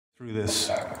through this,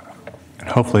 and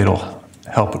hopefully it'll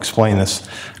help explain this.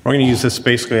 We're going to use this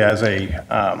basically as a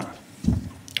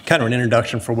kind of an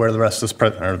introduction for where the rest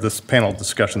of this panel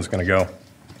discussion is going to go.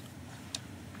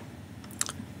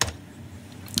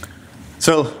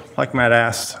 So, like Matt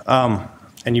asked,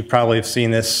 and you probably have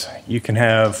seen this, you can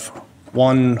have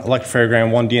one electrophoregram,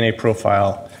 one DNA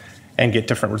profile, and get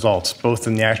different results, both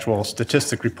in the actual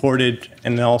statistic reported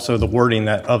and also the wording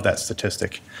of that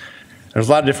statistic. There's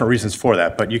a lot of different reasons for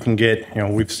that, but you can get,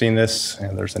 we've seen this,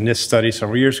 and there's a NIST study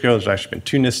several years ago. There's actually been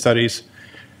 2 NIST studies.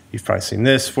 You've probably seen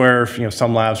this where,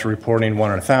 some labs are reporting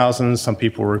 1 in 1,000, some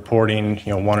people are reporting,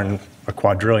 1 in a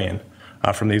quadrillion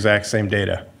from the exact same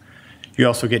data. You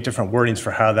also get different wordings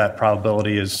for how that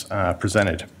probability is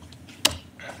presented.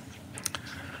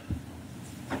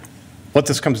 What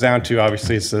this comes down to,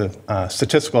 obviously, is the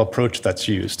statistical approach that's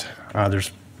used.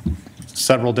 There's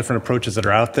several different approaches that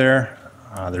are out there.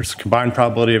 There's combined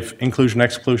probability of inclusion,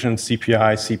 exclusion,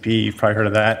 CPI, CP, you've probably heard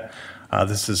of that.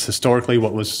 This is historically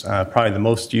what was probably the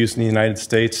most used in the United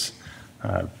States.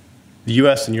 The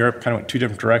US and Europe kind of went 2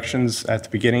 different directions at the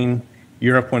beginning.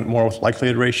 Europe went more with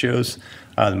likelihood ratios.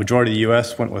 The majority of the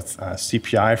US went with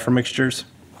CPI for mixtures.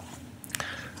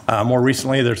 More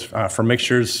recently, there's for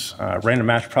mixtures, random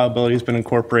match probability has been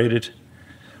incorporated.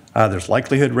 There's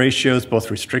likelihood ratios,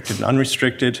 both restricted and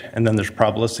unrestricted, and then there's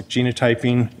probabilistic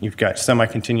genotyping. You've got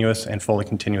semi-continuous and fully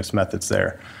continuous methods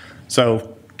there.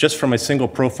 So just from a single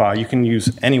profile, you can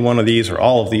use any one of these or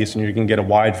all of these, and you can get a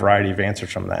wide variety of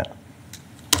answers from that.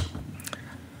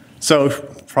 So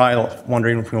probably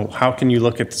wondering, how can you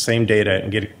look at the same data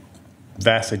and get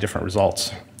vastly different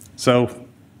results? So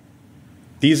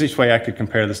the easiest way I could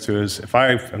compare this to is if I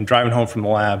am driving home from the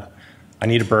lab, I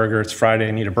need a burger, it's Friday,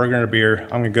 I need a burger and a beer.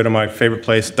 I'm gonna go to my favorite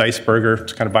place, Dice Burger,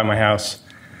 it's kind of by my house.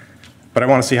 But I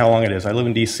wanna see how long it is. I live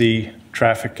in DC,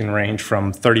 traffic can range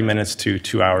from 30 minutes to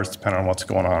 2 hours, depending on what's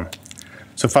going on.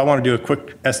 So if I wanna do a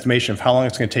quick estimation of how long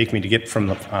it's gonna take me to get from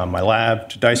my lab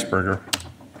to Dice Burger,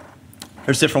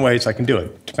 there's different ways I can do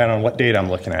it, depending on what data I'm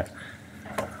looking at.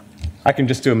 I can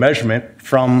just do a measurement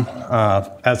from,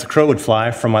 as the crow would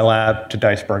fly, from my lab to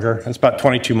Dice Burger. It's about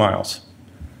 22 miles.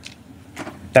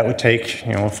 That would take,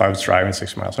 if I was driving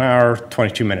 60 miles an hour,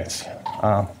 22 minutes.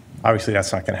 Obviously,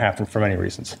 that's not going to happen for many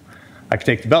reasons. I could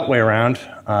take the Beltway around.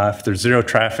 If there's 0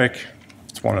 traffic,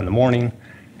 it's 1 in the morning,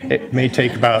 it may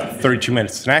take about 32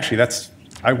 minutes. And actually,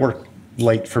 I work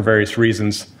late for various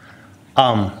reasons.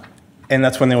 And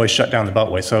that's when they always shut down the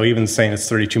Beltway. So even saying it's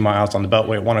 32 miles on the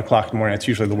Beltway at 1 o'clock in the morning, it's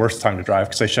usually the worst time to drive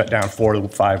because they shut down 4 to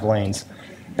 5 lanes.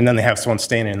 And then they have someone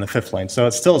standing in the 5th lane. So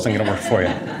it still isn't going to work for you.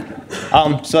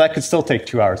 So that could still take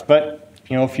 2 hours. But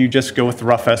if you just go with the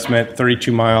rough estimate,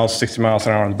 32 miles, 60 miles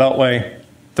an hour on the Beltway,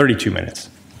 32 minutes.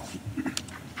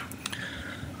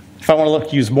 If I want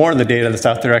to use more of the data that's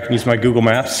out there, I can use my Google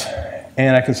Maps.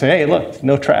 And I can say, hey, look,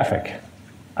 no traffic.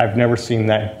 I've never seen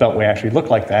that Beltway actually look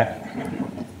like that.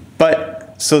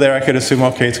 But so there I could assume,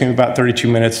 okay, it's going to be about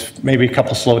 32 minutes. Maybe a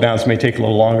couple slowdowns may take a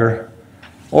little longer.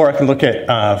 Or I can look at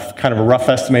kind of a rough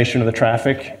estimation of the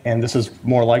traffic, and this is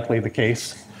more likely the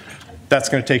case. That's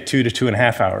going to take 2 to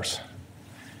 2.5 hours.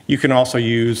 You can also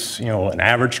use, an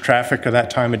average traffic of that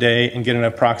time of day and get an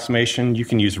approximation. You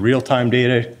can use real-time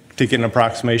data to get an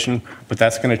approximation, but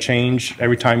that's going to change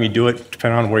every time you do it,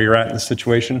 depending on where you're at in the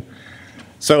situation.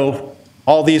 So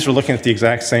all these are looking at the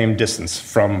exact same distance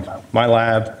from my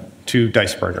lab to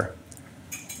Dice Burger.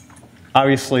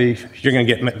 Obviously, you're going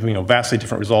to get vastly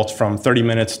different results from 30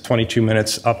 minutes, 22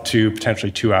 minutes, up to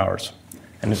potentially 2 hours.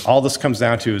 And all this comes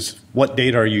down to is what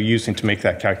data are you using to make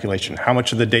that calculation? How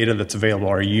much of the data that's available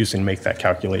are you using to make that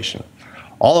calculation?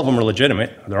 All of them are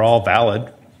legitimate. They're all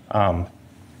valid.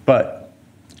 But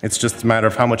it's just a matter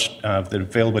of how much of the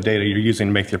available data you're using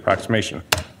to make the approximation.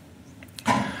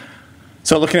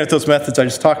 So looking at those methods I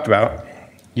just talked about,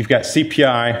 you've got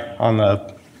CPI on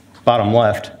the bottom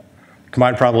left.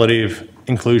 Combined probability of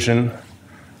inclusion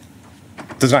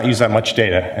does not use that much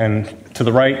data. And to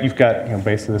the right, you've got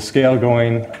basically the scale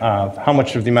going, how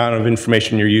much of the amount of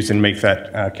information you're using to make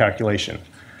that calculation.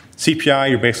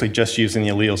 CPI, you're basically just using the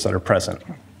alleles that are present.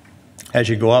 As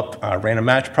you go up, random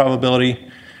match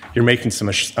probability, you're making some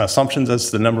assumptions as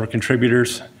to the number of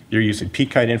contributors. You're using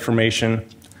peak height information.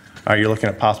 You're looking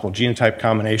at possible genotype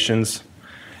combinations.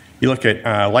 You look at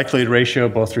likelihood ratio,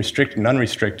 both restricted and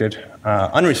unrestricted.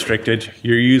 Unrestricted,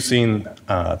 you're using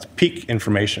peak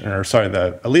information, or sorry,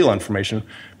 the allele information,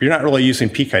 but you're not really using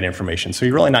peak height information, so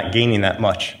you're really not gaining that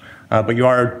much. But you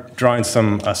are drawing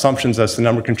some assumptions as to the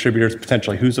number of contributors,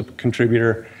 potentially who's a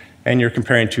contributor, and you're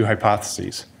comparing 2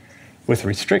 hypotheses. With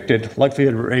restricted,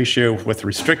 likelihood ratio with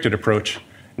restricted approach,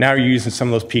 Now you're using some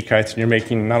of those peak heights, and you're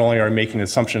making, not only are you making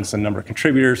assumptions on the number of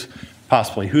contributors,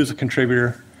 possibly who's a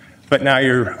contributor, but now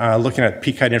you're looking at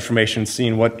peak height information,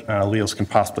 seeing what alleles can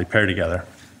possibly pair together.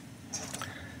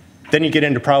 Then you get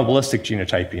into probabilistic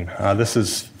genotyping. This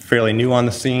is fairly new on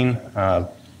the scene.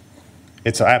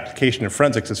 Its application in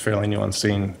forensics is fairly new on the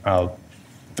scene.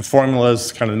 The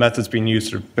formulas, kind of the methods being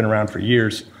used have been around for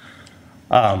years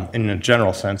in a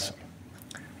general sense.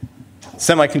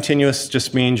 Semi-continuous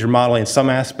just means you're modeling some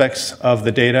aspects of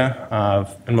the data.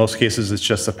 In most cases, it's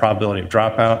just the probability of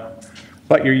dropout.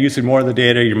 But you're using more of the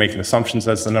data. You're making assumptions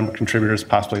as the number of contributors,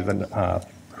 possibly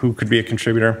who could be a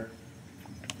contributor.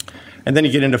 And then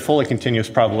you get into fully continuous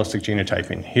probabilistic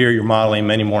genotyping. Here, you're modeling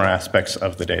many more aspects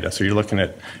of the data. So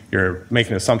you're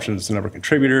making assumptions as the number of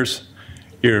contributors.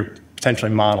 You're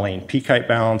potentially modeling peak height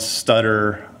balance,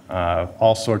 stutter,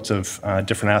 all sorts of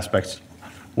different aspects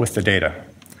with the data.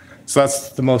 So that's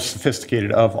the most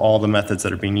sophisticated of all the methods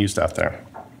that are being used out there.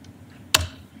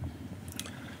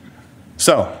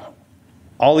 So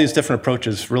all these different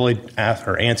approaches really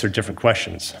answer different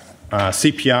questions.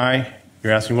 CPI,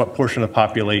 you're asking what portion of the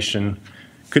population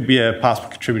could be a possible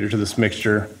contributor to this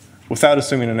mixture without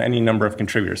assuming any number of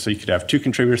contributors. So you could have 2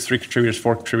 contributors, 3 contributors,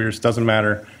 4 contributors, doesn't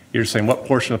matter. You're just saying what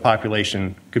portion of the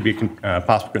population could be a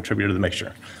possible contributor to the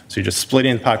mixture. So you're just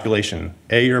splitting the population.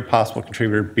 A, you're a possible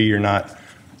contributor. B, you're not.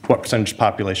 What percentage of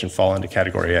population fall into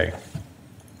category A?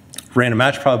 Random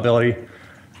match probability,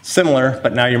 similar,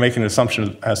 but now you're making an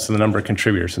assumption as to the number of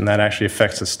contributors, and that actually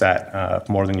affects the stat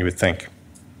more than you would think.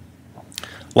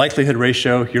 Likelihood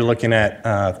ratio, you're looking at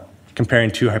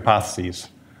comparing 2 hypotheses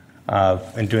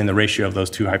and doing the ratio of those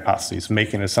 2 hypotheses,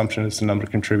 making an assumption as to the number of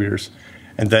contributors,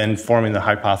 and then forming the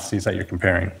hypotheses that you're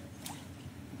comparing.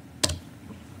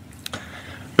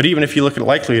 But even if you look at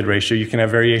likelihood ratio, you can have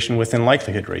variation within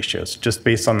likelihood ratios, just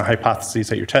based on the hypotheses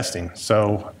that you're testing.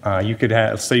 So you could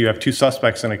have, say you have 2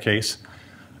 suspects in a case.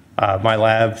 My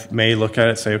lab may look at it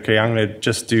and say, okay, I'm going to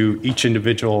just do each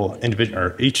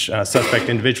suspect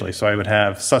individually. So I would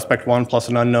have suspect 1 plus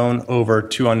an unknown over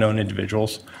 2 unknown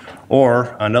individuals.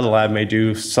 Or another lab may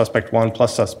do suspect 1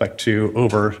 plus suspect 2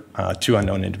 over 2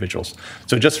 unknown individuals.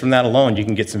 So just from that alone, you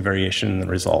can get some variation in the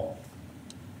result.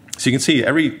 So you can see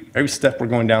every step we're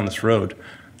going down this road,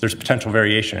 there's potential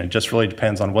variation. It just really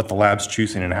depends on what the lab's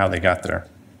choosing and how they got there.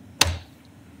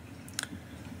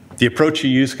 The approach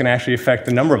you use can actually affect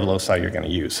the number of loci you're going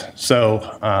to use.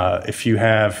 So if you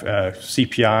have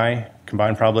CPI,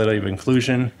 combined probability of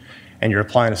inclusion, and you're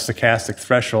applying a stochastic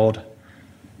threshold,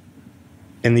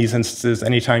 in these instances,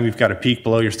 anytime you've got a peak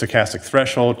below your stochastic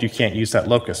threshold, you can't use that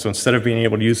locus. So instead of being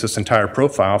able to use this entire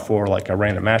profile for like a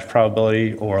random match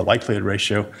probability or a likelihood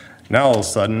ratio, now all of a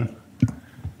sudden,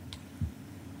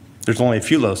 there's only a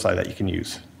few loci that you can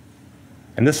use.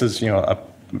 And this is, a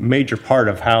major part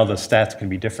of how the stats can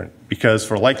be different. Because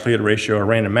for a likelihood ratio or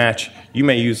random match, you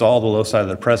may use all the loci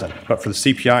that are present. But for the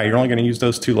CPI, you're only going to use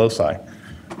those 2 loci.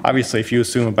 Obviously, if you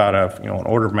assume about an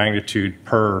order of magnitude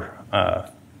per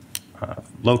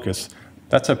locus,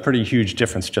 that's a pretty huge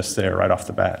difference just there right off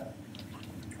the bat.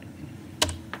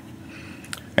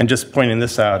 And just pointing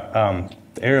this out,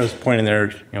 the arrow's pointing there,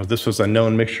 this was a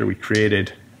known mixture we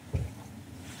created.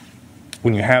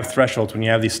 When you have thresholds, when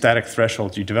you have these static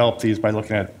thresholds, you develop these by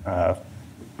looking at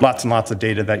lots and lots of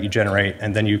data that you generate,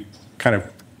 and then you kind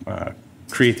of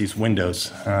create these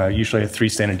windows. Usually a 3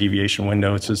 standard deviation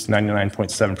window. It's just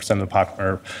 99.7% of the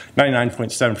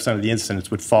 99.7% of the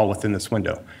incidents would fall within this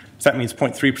window. So that means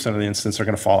 0.3% of the incidents are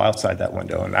going to fall outside that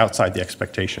window and outside the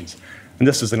expectations. And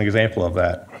this is an example of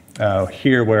that.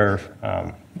 Here where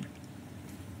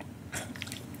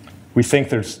we think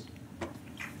there's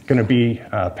going to be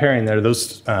pairing there,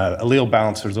 those allele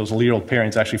balancers, those allele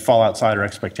pairings actually fall outside our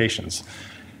expectations.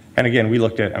 And again, we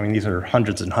looked at, these are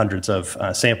hundreds and hundreds of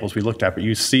samples we looked at, but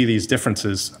you see these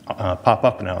differences pop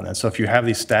up now and then. So if you have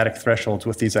these static thresholds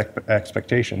with these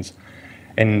expectations,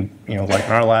 and like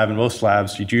in our lab and most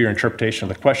labs, you do your interpretation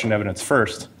of the question evidence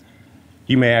first,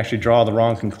 you may actually draw the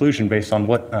wrong conclusion based on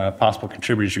what possible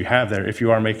contributors you have there if you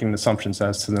are making assumptions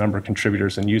as to the number of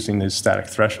contributors and using these static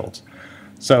thresholds.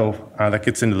 So that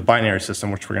gets into the binary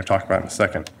system, which we're going to talk about in a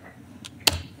second.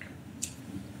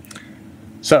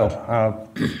 So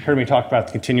heard me talk about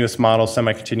the continuous models,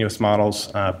 semi-continuous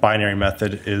models. Binary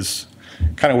method is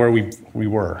kind of where we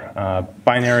were.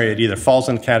 Binary, it either falls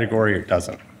in category or it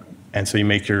doesn't. And so you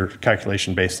make your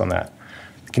calculation based on that.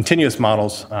 Continuous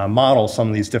models model some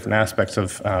of these different aspects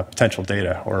of potential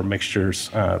data or mixtures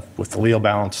with allele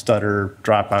balance, stutter,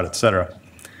 dropout, et cetera.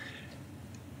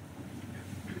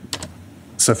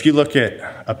 So if you look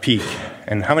at a peak,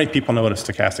 and how many people know what a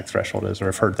stochastic threshold is or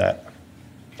have heard that?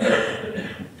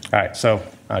 right, so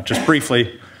just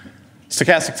briefly,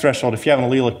 stochastic threshold, if you have an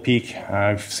allelic peak,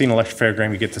 I've seen an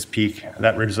electropharogram, you get this peak,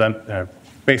 that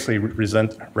basically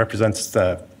represents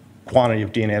the quantity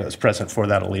of DNA that's present for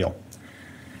that allele.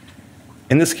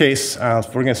 In this case,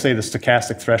 we're going to say the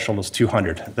stochastic threshold is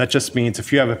 200. That just means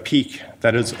if you have a peak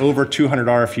that is over 200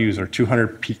 RFUs or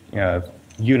 200 peak,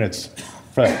 units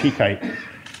for that peak height,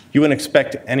 you wouldn't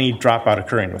expect any dropout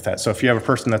occurring with that. So if you have a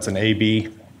person that's an AB,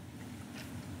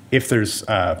 if there's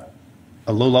a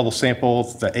low-level sample,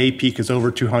 the A peak is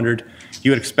over 200,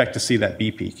 you would expect to see that B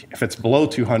peak. If it's below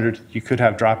 200, you could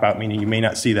have dropout, meaning you may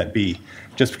not see that B,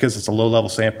 just because it's a low-level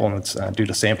sample and it's due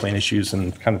to sampling issues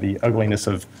and kind of the ugliness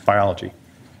of biology.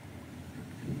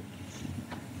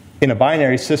 In a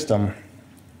binary system,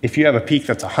 if you have a peak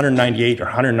that's 198 or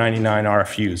 199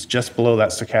 RFUs, just below that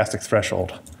stochastic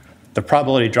threshold, the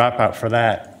probability dropout for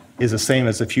that is the same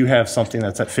as if you have something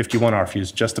that's at 51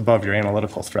 RFUs, just above your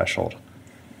analytical threshold.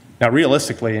 Now,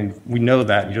 realistically, and we know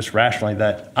that, and just rationally,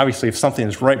 that obviously if something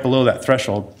is right below that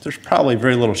threshold, there's probably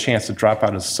very little chance that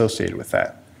dropout is associated with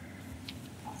that.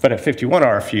 But at 51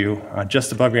 RFU,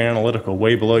 just above your analytical,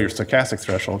 way below your stochastic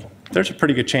threshold, there's a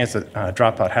pretty good chance that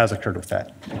dropout has occurred with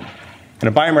that. In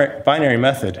a binary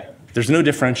method, there's no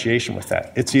differentiation with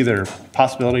that. It's either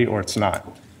possibility or it's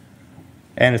not.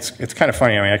 And it's kind of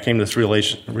funny. I mean, I came to this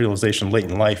realization late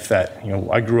in life that,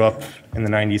 I grew up in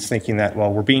the 90s thinking that,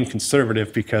 well, we're being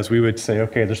conservative because we would say,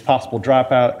 okay, there's possible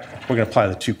dropout. We're going to apply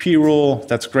the 2P rule.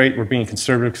 That's great. We're being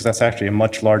conservative because that's actually a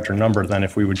much larger number than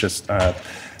if we would just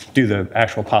do the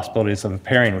actual possibilities of a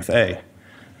pairing with A.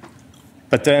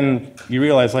 But then you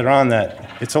realize later on that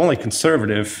it's only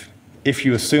conservative if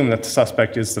you assume that the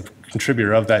suspect is the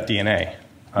contributor of that DNA.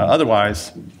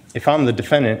 Otherwise, if I'm the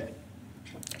defendant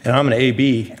and I'm an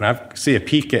AB and I see a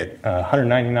peak at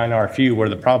 199 RFU where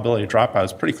the probability of dropout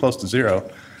is pretty close to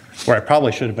 0, where I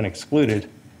probably should have been excluded,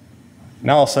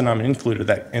 now all of a sudden I'm included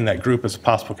in that group as a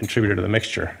possible contributor to the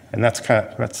mixture. And that's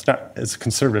not as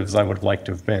conservative as I would have liked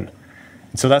to have been.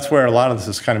 And so that's where a lot of this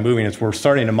is kind of moving, is we're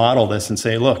starting to model this and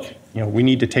say, look, we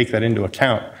need to take that into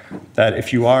account, that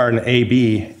if you are an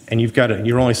AB and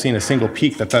you're only seeing a single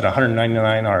peak that's at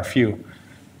 199 RFU,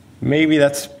 maybe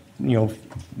that's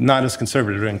not as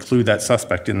conservative to include that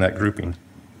suspect in that grouping.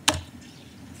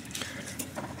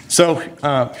 So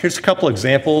here's a couple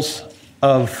examples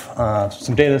of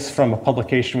some data from a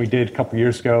publication we did a couple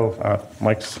years ago.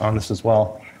 Mike's on this as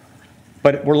well.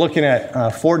 But we're looking at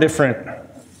 4 different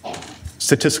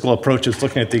statistical approaches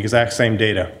looking at the exact same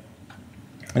data.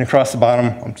 And across the bottom,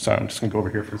 I'm sorry, I'm just going to go over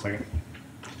here for a second.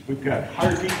 We've got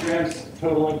 100 picograms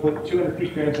total input, 200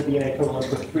 picograms of DNA total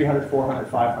input, 300, 400,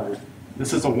 500.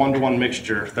 This is a one-to-one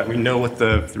mixture that we know what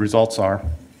the results are.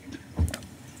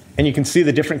 And you can see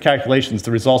the different calculations,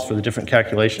 the results for the different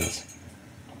calculations.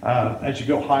 As you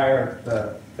go higher,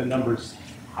 the numbers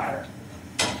higher.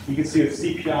 You can see the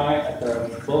CPI at the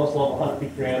lowest level,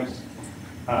 100 picograms.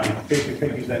 Basically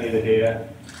couldn't use any of the data.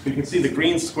 You can see the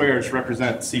green squares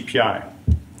represent CPI.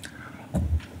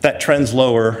 That trends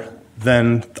lower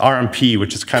than RMP,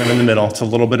 which is kind of in the middle. It's a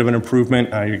little bit of an improvement.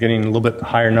 You're getting a little bit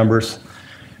higher numbers.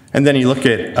 And then you look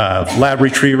at lab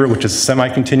retriever, which is a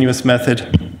semi-continuous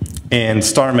method, and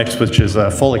star mix, which is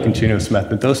a fully continuous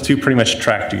method. Those two pretty much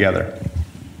track together.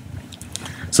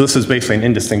 So this is basically an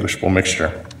indistinguishable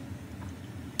mixture.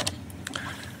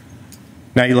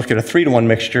 Now you look at a 3-to-1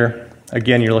 mixture.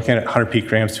 Again, you're looking at 100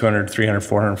 picograms, 200, 300,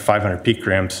 400, 500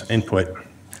 picograms input.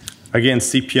 Again,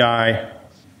 CPI,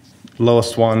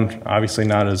 lowest one, obviously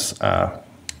not as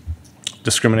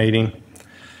discriminating.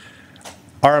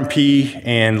 RMP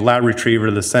and lab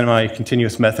retriever, the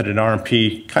semi-continuous method and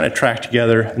RMP kind of track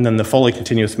together, and then the fully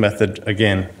continuous method,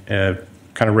 again,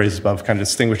 kind of raises above, kind of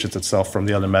distinguishes itself from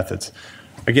the other methods.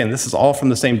 Again, this is all from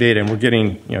the same data, and we're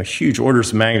getting huge orders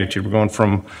of magnitude. We're going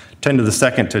from 10 to the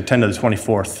 2nd to 10 to the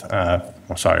 24th.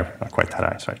 Oh, sorry, not quite that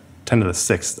high. Sorry, 10 to the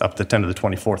 6th up to 10 to the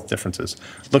 24th differences.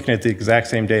 Looking at the exact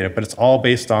same data, but it's all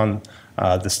based on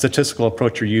the statistical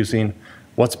approach you're using,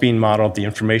 what's being modeled, the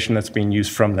information that's being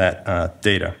used from that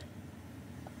data.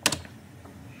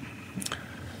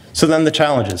 So then the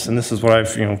challenges, and this is what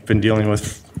I've been dealing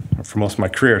with for most of my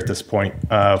career at this point,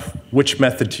 which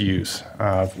method to use.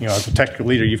 As a technical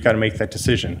leader, you've got to make that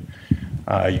decision.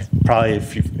 You've probably,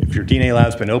 if your DNA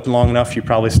lab's been open long enough, you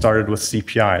probably started with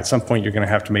CPI. At some point, you're going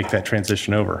to have to make that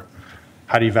transition over.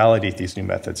 How do you validate these new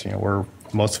methods?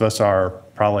 Most of us are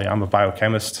probably, I'm a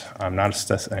biochemist, I'm not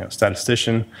a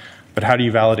statistician, but how do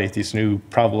you validate these new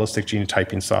probabilistic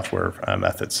genotyping software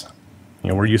methods?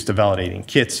 We're used to validating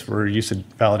kits, we're used to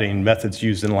validating methods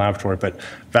used in the laboratory, but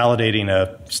validating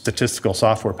a statistical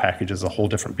software package is a whole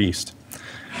different beast.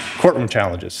 Courtroom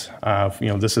challenges.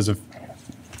 This is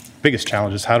biggest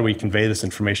challenge is how do we convey this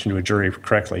information to a jury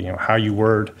correctly? How you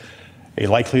word a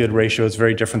likelihood ratio is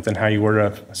very different than how you word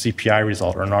a CPI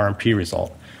result or an RMP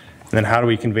result. And then how do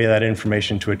we convey that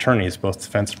information to attorneys, both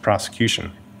defense and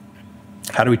prosecution?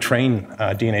 How do we train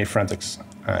DNA forensics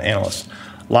analysts?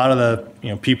 A lot of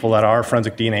the people that are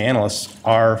forensic DNA analysts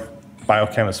are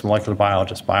biochemists, molecular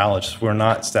biologists, biologists. We're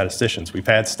not statisticians. We've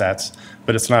had stats,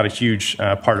 but it's not a huge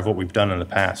part of what we've done in the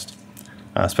past,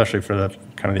 especially for the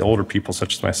kind of the older people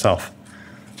such as myself.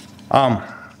 And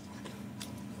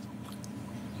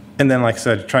then, like I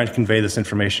said, trying to convey this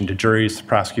information to juries,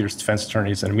 prosecutors, defense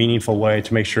attorneys in a meaningful way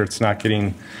to make sure it's not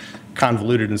getting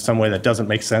convoluted in some way that doesn't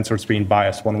make sense or it's being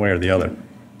biased one way or the other.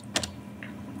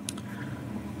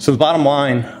 So the bottom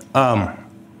line,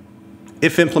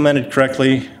 if implemented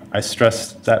correctly, I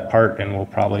stressed that part and we'll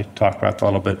probably talk about that a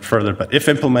little bit further, but if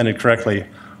implemented correctly,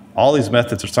 all these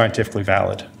methods are scientifically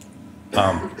valid.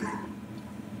 There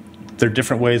are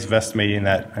different ways of estimating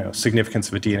that significance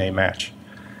of a DNA match.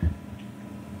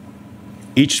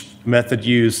 Each method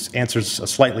used answers a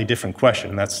slightly different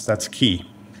question, and that's key.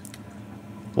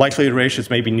 Likelihood ratios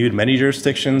may be new to many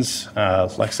jurisdictions.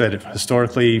 Like I said,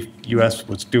 historically, U.S.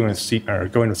 was going with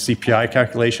CPI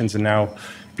calculations, and now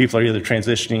people are either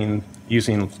transitioning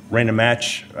using random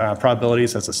match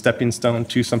probabilities as a stepping stone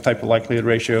to some type of likelihood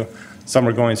ratio. Some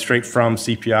are going straight from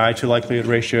CPI to likelihood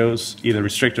ratios, either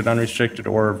restricted, unrestricted,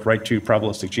 or right to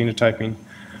probabilistic genotyping.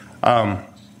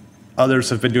 Others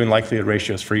have been doing likelihood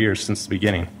ratios for years since the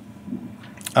beginning.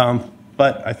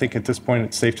 But I think at this point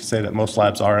it's safe to say that most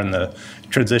labs are in the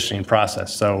transitioning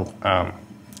process. So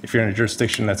if you're in a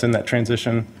jurisdiction that's in that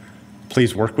transition,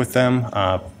 please work with them.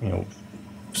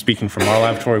 Speaking from our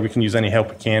laboratory, we can use any help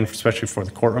we can, especially for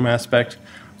the courtroom aspect.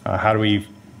 How do we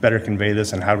better convey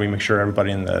this, and how do we make sure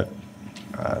everybody in the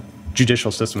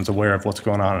judicial system is aware of what's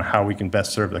going on and how we can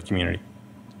best serve the community?